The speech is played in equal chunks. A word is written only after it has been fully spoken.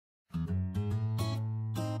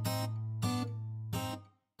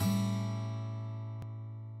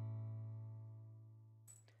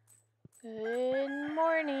Good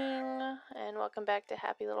morning, and welcome back to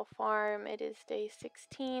Happy Little Farm. It is day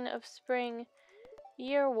 16 of spring,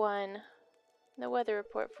 year 1. The weather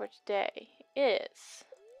report for today is,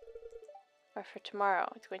 or for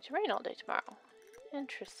tomorrow, it's going to rain all day tomorrow.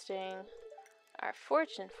 Interesting. Our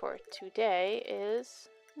fortune for today is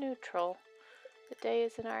neutral. The day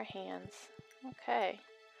is in our hands. Okay,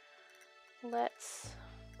 let's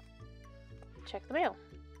check the mail.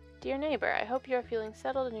 Dear neighbor, I hope you are feeling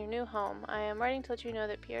settled in your new home. I am writing to let you know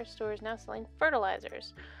that Pierre's store is now selling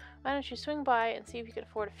fertilizers. Why don't you swing by and see if you can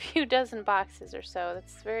afford a few dozen boxes or so?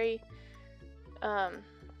 That's very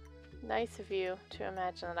nice of you to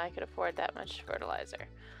imagine that I could afford that much fertilizer.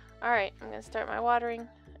 Alright, I'm going to start my watering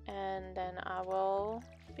and then I will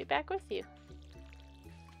be back with you.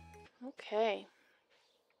 Okay,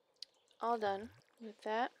 all done with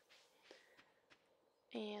that.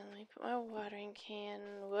 And let me put my watering can.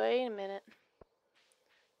 Wait a minute.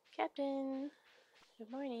 Captain,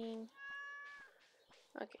 good morning.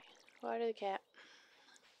 Okay, water the cat.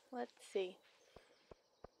 Let's see.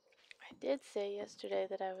 I did say yesterday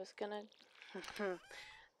that I was gonna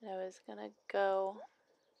go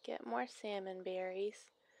get more salmon berries,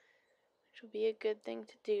 which would be a good thing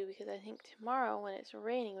to do because I think tomorrow when it's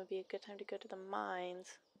raining would be a good time to go to the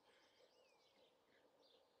mines.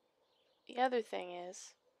 The other thing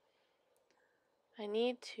is I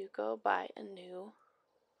need to go buy a new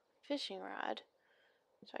fishing rod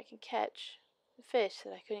so I can catch the fish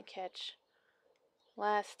that I couldn't catch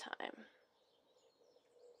last time.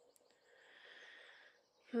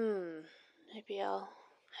 Maybe I'll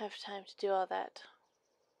have time to do all that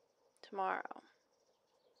tomorrow.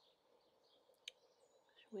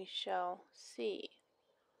 We shall see.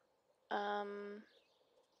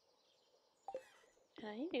 And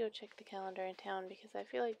I need to go check the calendar in town because I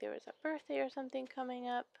feel like there was a birthday or something coming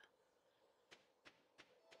up.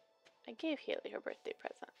 I gave Haley her birthday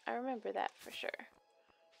present. I remember that for sure.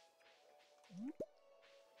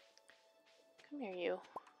 Come here, you.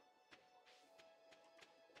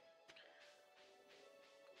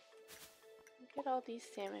 Look at all these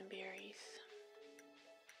salmon berries.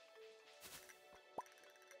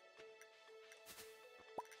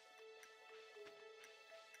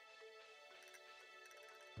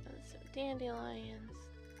 And some dandelions.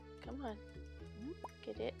 Come on.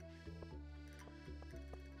 Get it.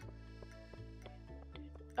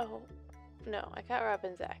 Oh, no. I got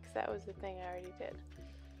robin's axe. That was the thing I already did.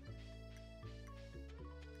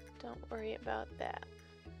 Don't worry about that.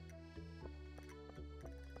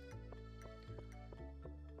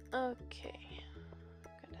 Okay.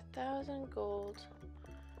 Got 1,000 gold.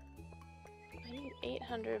 I need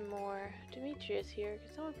 800 more. Demetrius here.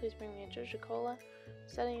 Can someone please bring me a Joja Cola?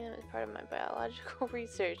 Studying them as part of my biological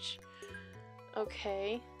research.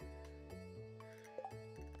 Okay.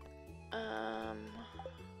 Guess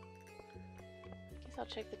I'll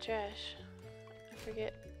check the trash.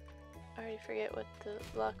 I already forget what the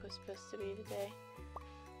lock was supposed to be today.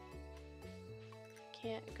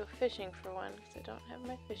 Can't go fishing for one because I don't have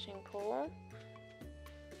my fishing pole.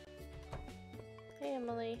 Hey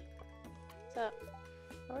Emily. What's up?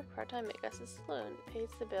 I work part-time at Gus's Saloon. It pays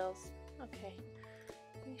the bills. Okay.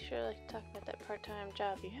 You sure like to talk about that part-time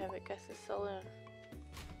job you have at Gus's Saloon.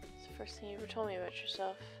 It's the first thing you ever told me about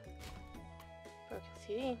yourself. Broken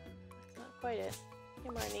CD? That's not quite it. Hey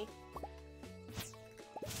Marnie.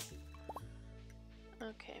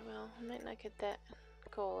 Okay, well, I might not get that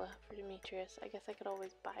cola for Demetrius. I guess I could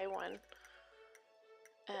always buy one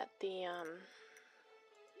at the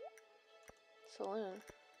saloon.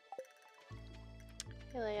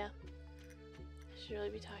 Hey Leia. I should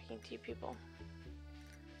really be talking to you people.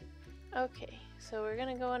 Okay, so we're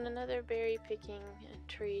gonna go on another berry picking and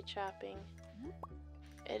tree chopping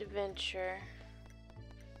adventure.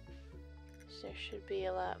 So there should be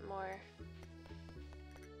a lot more.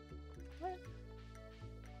 What?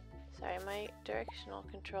 Sorry, my directional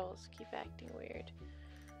controls keep acting weird.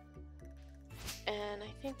 And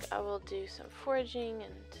I think I will do some foraging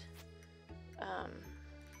and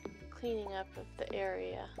cleaning up of the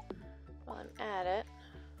area while I'm at it.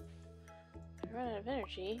 If I run out of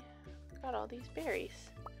energy, I've got all these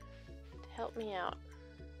berries to help me out.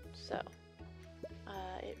 So,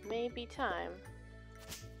 it may be time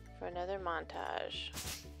for another montage.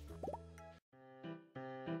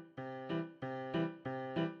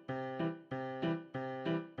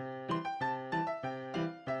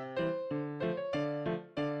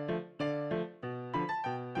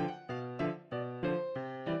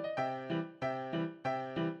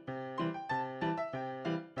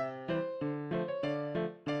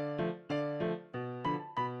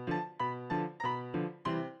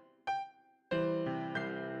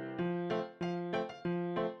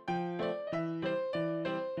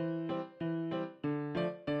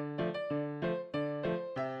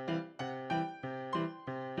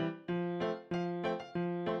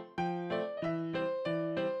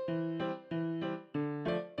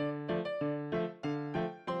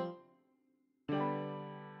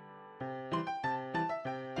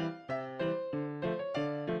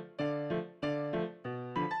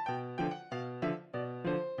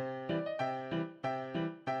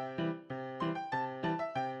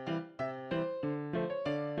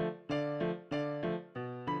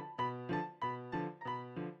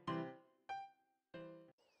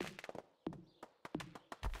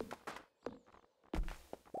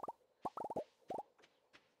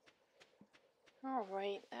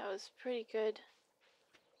 Alright, that was pretty good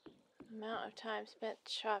amount of time spent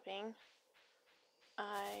shopping.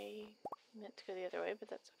 I meant to go the other way, but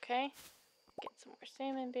that's okay. Get some more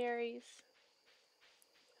salmon berries.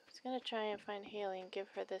 I was gonna try and find Haley and give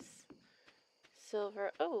her this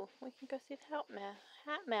silver. Oh, we can go see the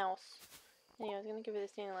hat mouse. Anyway, I was gonna give her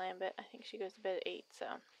this dandelion, but I think she goes to bed at 8, so.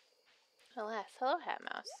 Alas, hello, hat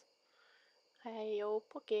mouse. Hi, yo,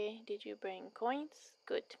 Poke. Did you bring coins?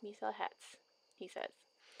 Good, me sell hats, he says.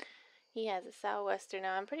 He has a sou'wester.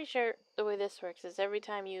 Now, I'm pretty sure the way this works is every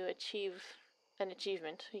time you achieve an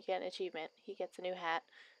achievement, you get an achievement, he gets a new hat.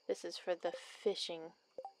 This is for the fishing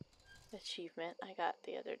achievement I got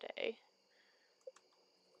the other day.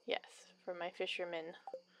 Yes, for my fisherman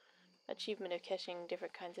achievement of catching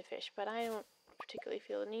different kinds of fish. But I don't particularly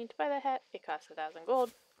feel the need to buy that hat. It costs 1,000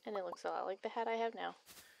 gold, and it looks a lot like the hat I have now.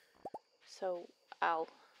 So I'll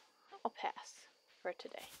pass for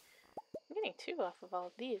today. I'm getting 2 off of all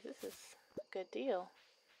of these. This is a good deal.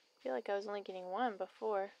 I feel like I was only getting 1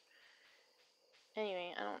 before.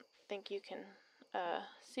 Anyway, I don't think you can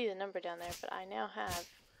see the number down there, but I now have,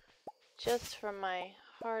 just from my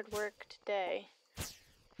hard work today,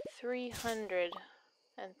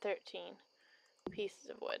 313 pieces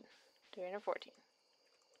of wood. 314,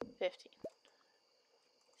 15,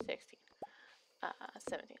 16,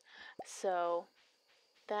 17. So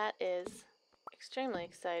that is extremely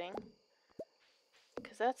exciting,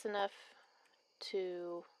 because that's enough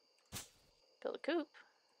to build a coop,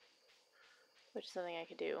 which is something I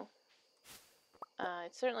could do.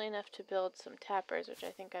 It's certainly enough to build some tappers, which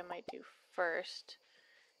I think I might do first,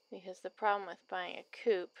 because the problem with buying a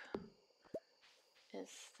coop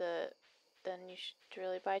is then you should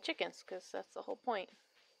really buy chickens, because that's the whole point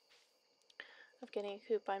of getting a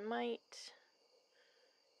coop. I might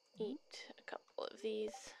eat a couple of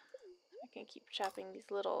these so I can keep chopping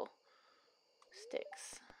these little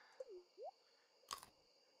sticks.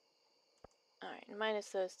 Alright, minus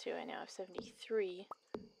those 2, I now have 73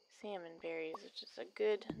 salmon berries, which is a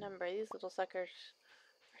good number. These little suckers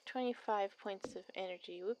are 25 points of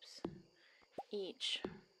energy, whoops, each,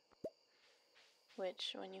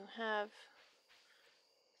 which when you have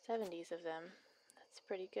 70s of them, that's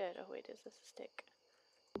pretty good. Oh wait, is this a stick?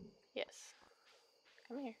 Yes.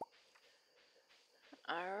 Come here.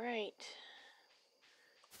 Alright.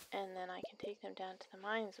 And then I can take them down to the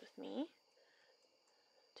mines with me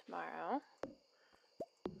tomorrow.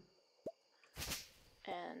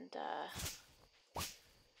 And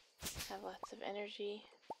have lots of energy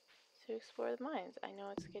to explore the mines. I know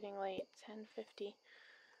it's getting late, 10:50.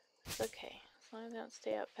 It's okay. As long as I don't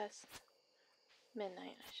stay up past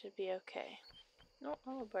midnight, I should be okay. Oh,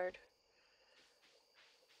 hello, bird.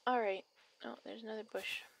 Alright. Oh, there's another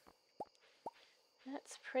bush.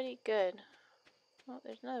 That's pretty good. Oh,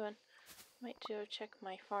 there's another one. Might go check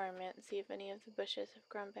my farm yet and see if any of the bushes have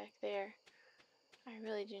grown back there. I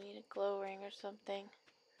really do need a glow ring or something.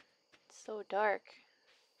 It's so dark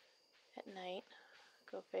at night.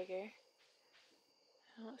 Go figure.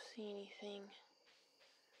 I don't see anything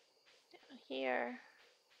down here.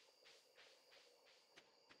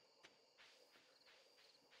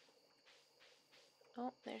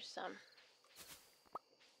 Oh, there's some.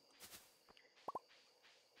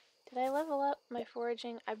 Did I level up my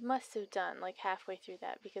foraging? I must have done like halfway through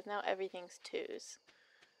that, because now everything's 2s.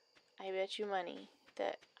 I bet you money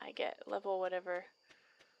that I get level whatever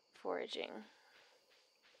foraging.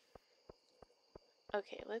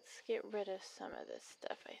 Okay, let's get rid of some of this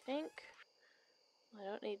stuff, I think. I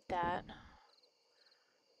don't need that.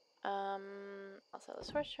 I'll sell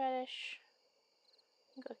this horseradish.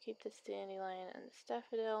 Go keep this dandelion and the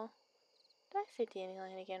daffodil. Did I say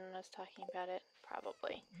dandelion again when I was talking about it?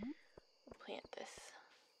 Probably. We'll plant this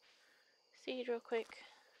seed real quick.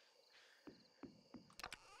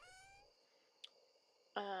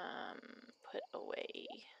 Put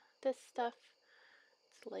away this stuff.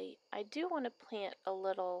 It's late. I do want to plant a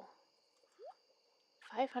little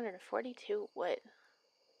 542 wood.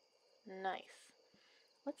 Nice.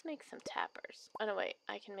 Let's make some tappers. Oh no, wait.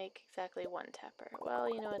 I can make exactly 1 tapper. Well,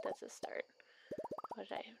 you know what? That's a start. What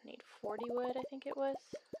did I need? 40 wood, I think it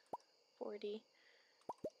was. 40.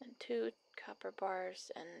 And 2 copper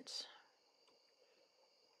bars and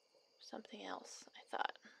something else, I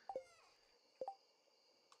thought.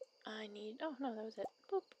 I need... Oh, no, that was it.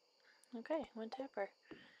 Boop. Okay, 1 tapper.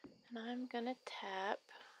 And I'm gonna tap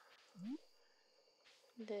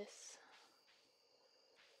this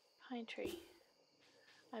pine tree.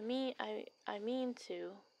 I mean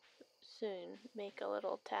to soon make a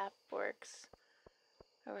little tap works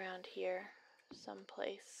around here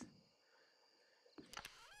someplace.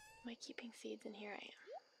 Am I keeping seeds in here? I am.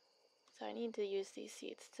 So I need to use these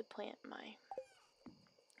seeds to plant my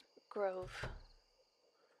grove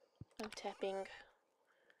of tapping.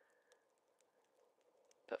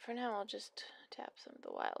 But for now, I'll just tap some of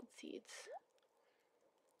the wild seeds.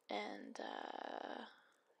 And,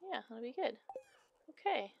 yeah, that'll be good.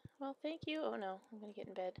 Okay, well, thank you. Oh no, I'm gonna get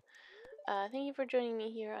in bed. Thank you for joining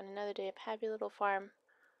me here on another day of Happy Little Farm.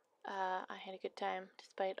 I had a good time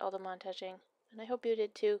despite all the montaging, and I hope you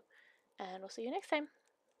did too. And we'll see you next time.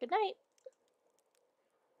 Good night.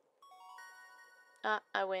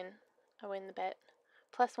 I win. I win the bet.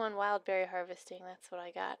 +1 wild berry harvesting, that's what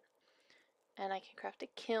I got. And I can craft a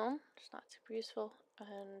kiln, which is not super useful,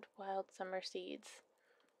 and wild summer seeds.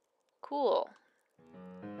 Cool.